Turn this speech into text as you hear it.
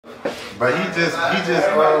But he just.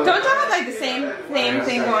 Don't y'all have like the same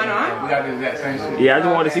thing going on? We got the exact same shit. Yeah, I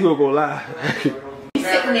just wanted to see who'll go live. He's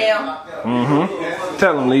sitting there.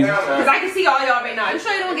 Tell him, Lisa. Cause I can see all y'all right now. You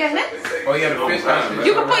sure you don't get nuts? Oh yeah, the fish house.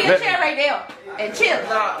 You can put your chair right there and chill.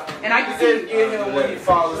 And I can see.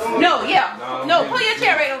 No, yeah. No, put your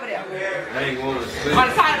chair right over there. On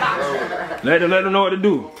the side of the box. Let them know what to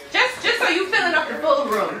do. Just so you filling up the full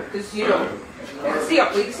room. Cause you know. See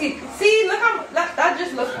up, see, look how that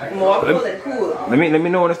just looks more full and cool. Let me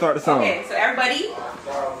know when to start the song. Okay, so everybody.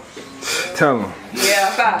 Tell them. Yeah,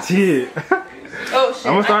 fast. Shit. Oh shit.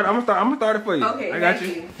 I'm gonna start it for you. Okay, I got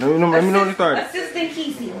you. Let me know when to start it. Assistant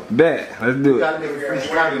Ksoo. Bet. Let's do it. Let's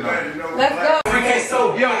go.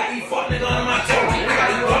 Ksoo, yo, he fuck nigga on my toe. I got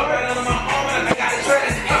you all right under my arm and I got it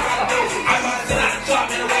straight. I'm about to sit out the top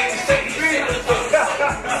in the way and shake it.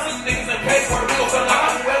 Some niggas in pay for it, we gon' come out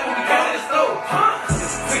of the way when we come in the store.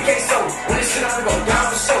 Ksoo, when this shit I'm gonna go down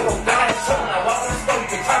for show. Down for show. Now walk on the store, you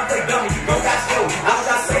can try to play dummy. You broke that slow. I was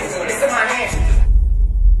out safe, it's in my hand.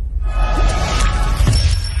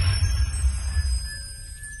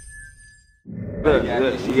 Look,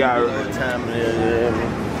 you got time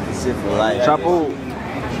sit for life. Chapo.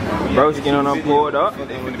 Bro, she getting on them pulled up.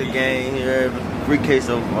 With the game here, free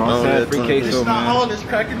Ksoo. Free Ksoo, man. All this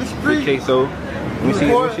crack in the street. Free Ksoo. Let me see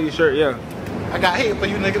your shirt, yeah. I got hate for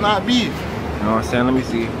you niggas not beef. You know what I'm saying? Let me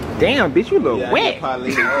see. Damn, bitch, you look wet.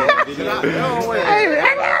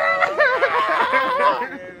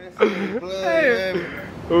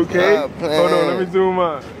 Okay. Hold on, let me zoom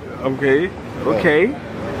out. Okay.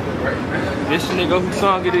 This nigga whose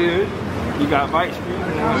song it is. You got Vice Street, you know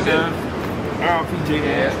what I'm saying? RPJ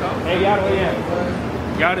ass. Hey, y'all where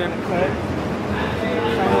y'all? Y'all in the cut. I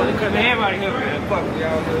want to cut everybody here, man. Fuck with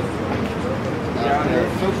y'all here. Y'all there.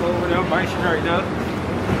 Sofa over there, Vice Street right there.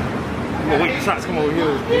 I'm gonna wait the shots come over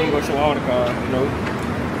here. We ain't gonna show all the cars, you know.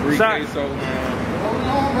 Free Ksoo,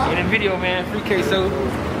 man. In the video, man, free Ksoo.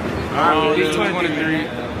 Alright, it's 23.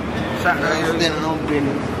 Shot right here. Standing on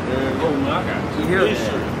business. Oh my God. You hear this?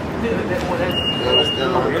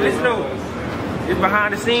 Listen though, it's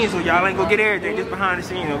behind the scenes, so y'all ain't gonna get everything. Just behind the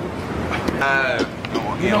scenes.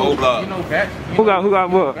 You know that. Who got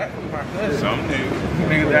what? Some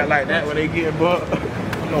niggas that like that when they get bucked.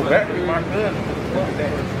 You know that is my cousin.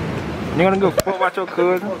 You gonna go fuck about your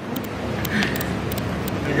cousin?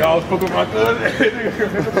 Y'all fuck with my cousin.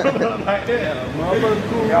 Like that. Motherfucker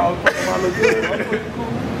cool. Y'all fuck with my little cousin.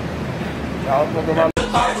 Y'all fuck with my little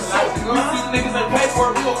Niggas in pay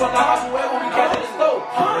for it, we gon' come out of the way when we catch in the store.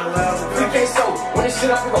 Ksoo, when this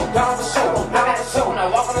shit up, we gon' down for show. I got a show,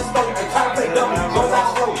 now walk on the store, you can try to play dummy. Go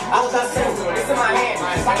down slow, I was out saying, it's in my hand,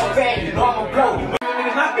 it's like a bag, you know I'm gon' blow.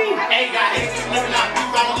 Niggas not beef. Ain't got it, you never not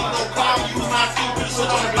beef, I don't need no cloud, use my team, put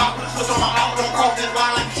switch on the block, put switch on my arm, don't cross this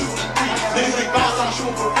line like you shooting free. Niggas ain't bounce, I'm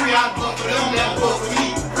shooting for free, I bluff for them, that bluff for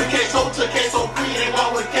me. Ksoo to Ksoo free, they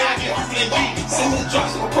walk with a cat, get CNG. Send me the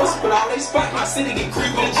drops in the pussy, but all they spot, my city get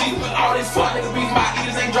creep with a G. All these fuck niggas beat my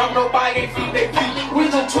eaters, ain't drop nobody, ain't feed they feet.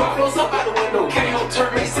 We just 12 floors up out the window, can't no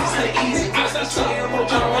turn, make 600 easy. I start telling him, I'm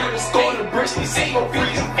trying to run the score in the bricks, he say go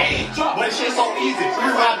freeze. Hey, but this shit so easy,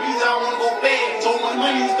 free ride beats, I don't wanna go bad. So much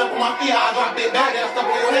money, you step on my feet, I drop that bag, that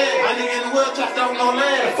stuff on your head. My nigga in the wheelchair, step on no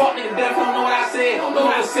leg. The fuck nigga deaf, don't know what I said. Don't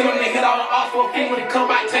know what I said, they hit all the odds for a king when they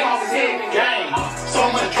come back, take off his head. Gang, so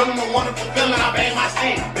much drilling, a wonderful feeling, I bang my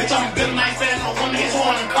stick. Bitch, I'm a good night fan, no one hits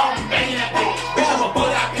one and call me banging that bitch. Bitch, I'm a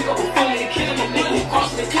bullet, I pick up a feeling and killing the nigga who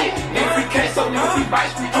crossed the clip. Nigga, free Ksoo, nigga, free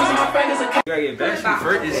Vice Street, using my fingers and You gotta get back to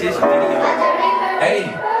first decision video. Hey,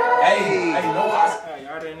 no eyes.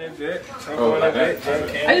 Y'all in that bit. Oh, like that.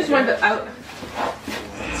 I just want the out.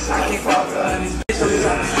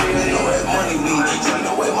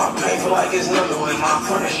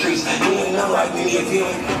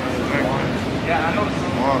 Yeah, I know.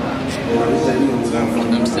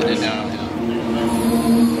 I'm sitting down.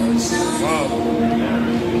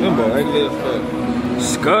 Them boy ugly as fuck.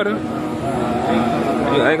 Scudder.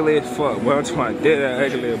 You ugly as fuck, boy. I'm talking about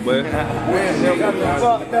dead ugly, boy.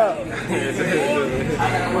 Fucked up.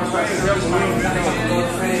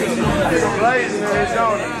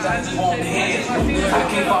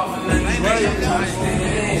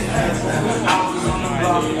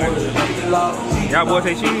 Y'all boys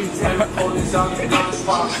say cheese.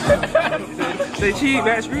 Say cheese,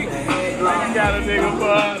 Back Street. You got a nigga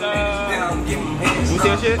fucked up. You see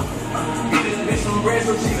that shit?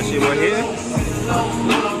 That shit right here.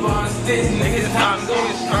 Niggas trying to go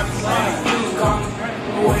and start the song.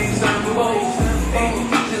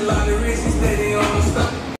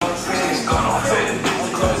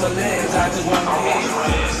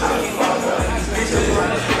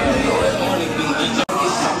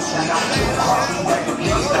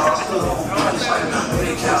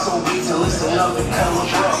 Oh,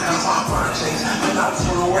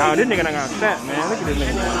 this nigga done got fat, man. Look at this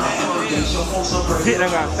nigga. Shit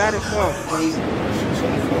done got fat as fuck.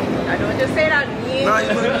 I don't just say that. Nah, you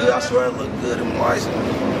look good. I swear it look good in my eyes.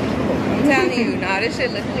 I'm telling you, nah, this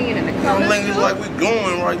shit look clean in the color. I'm thinking like we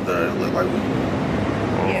glowing right there. It look like we.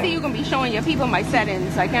 Yeah. See, you gonna be showing your people my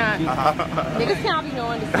settings. I can't. Niggas can't be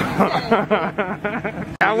knowing the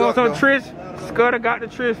settings. I want some Trish. Scudder got the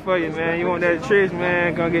Trish for you, man. You want that Trish,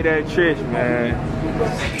 man? Gonna get that Trish, man.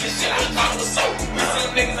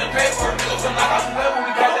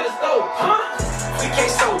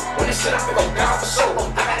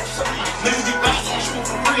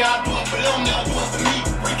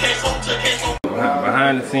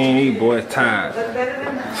 Behind the scene, these boys tired.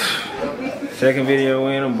 Second video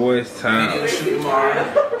in, them boys tired.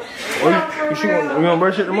 Oh, you gonna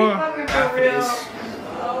brush it tomorrow?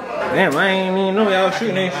 Damn, I ain't even know y'all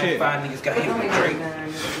shooting that shit. 5 niggas got hit with a drink.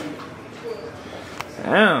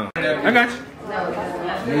 Damn, I got you.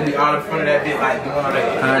 Maybe all in front of that bitch, like doing all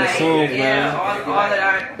that. Behind the scenes, man. All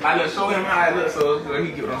that. I look, show him how it looks so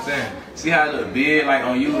he get what I'm saying. See how it look big, like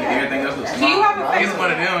on you, and everything else looks small. Do you have a face? It's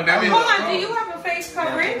one of them. That Hold on, do you have a face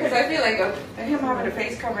covering? Because I feel like him having a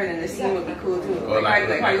face covering in the scene would be cool too. Or like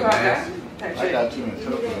how you have that? I got you in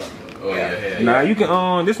trouble. Oh yeah. Nah, you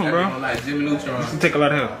can this one, bro. Like Jimmy Neutron. You take a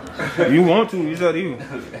lot of help. You want to? It's up to you.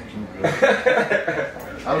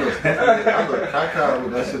 I look caca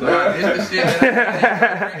with that shit. Nah, it's the shit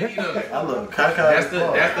that I crank the heat up. I look caca. That's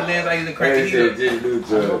the lens I use to crank the heat up.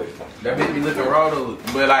 That bitch be looking raw though,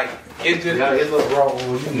 but like it just It look wrong.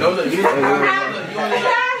 no look. You only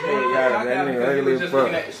just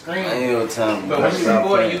looking at the screen. I ain't no time. But when you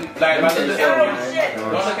record, you like don't look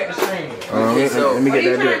at the screen. Let me get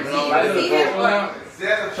that bit.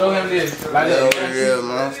 Show him this. Like Yeah,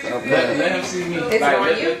 man. Stop let him see me. It's Like, on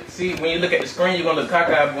you? see, when you look at the screen, you're gonna look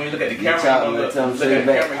cockeyed, but when you look at the camera, Chop, you're gonna man. Tell him look at shake the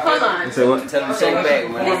back. camera. Hold on. Say what? Tell him shake back, I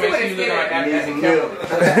man. wanna make sure you look like at the camera.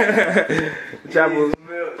 Chapel.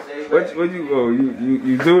 What you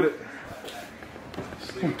you do it?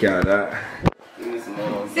 Got that.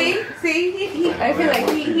 See, I feel like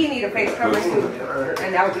he need a face cover too,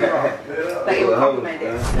 and that would be wrong. Like it would compliment it.